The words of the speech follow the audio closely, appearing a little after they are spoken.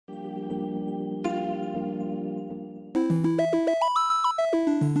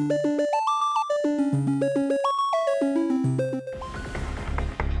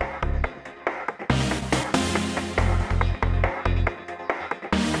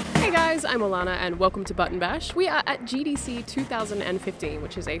guys, I'm Alana and welcome to Button Bash. We are at GDC 2015,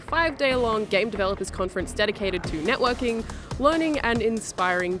 which is a 5-day-long game developers conference dedicated to networking, learning and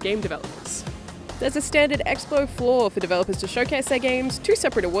inspiring game developers. There's a standard expo floor for developers to showcase their games, 2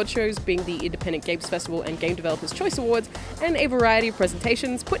 separate award shows being the Independent Games Festival and Game Developers Choice Awards, and a variety of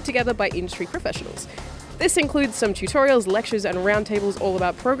presentations put together by industry professionals. This includes some tutorials, lectures and roundtables all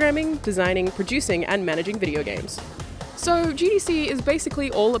about programming, designing, producing and managing video games. So GDC is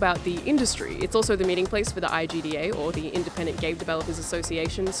basically all about the industry. It's also the meeting place for the IGDA, or the Independent Game Developers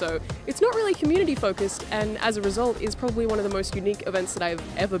Association, so it's not really community focused, and as a result is probably one of the most unique events that I've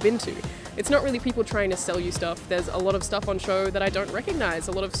ever been to. It's not really people trying to sell you stuff. There's a lot of stuff on show that I don't recognize,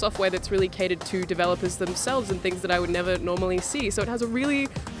 a lot of software that's really catered to developers themselves and things that I would never normally see, so it has a really,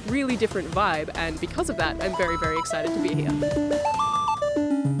 really different vibe, and because of that I'm very, very excited to be here.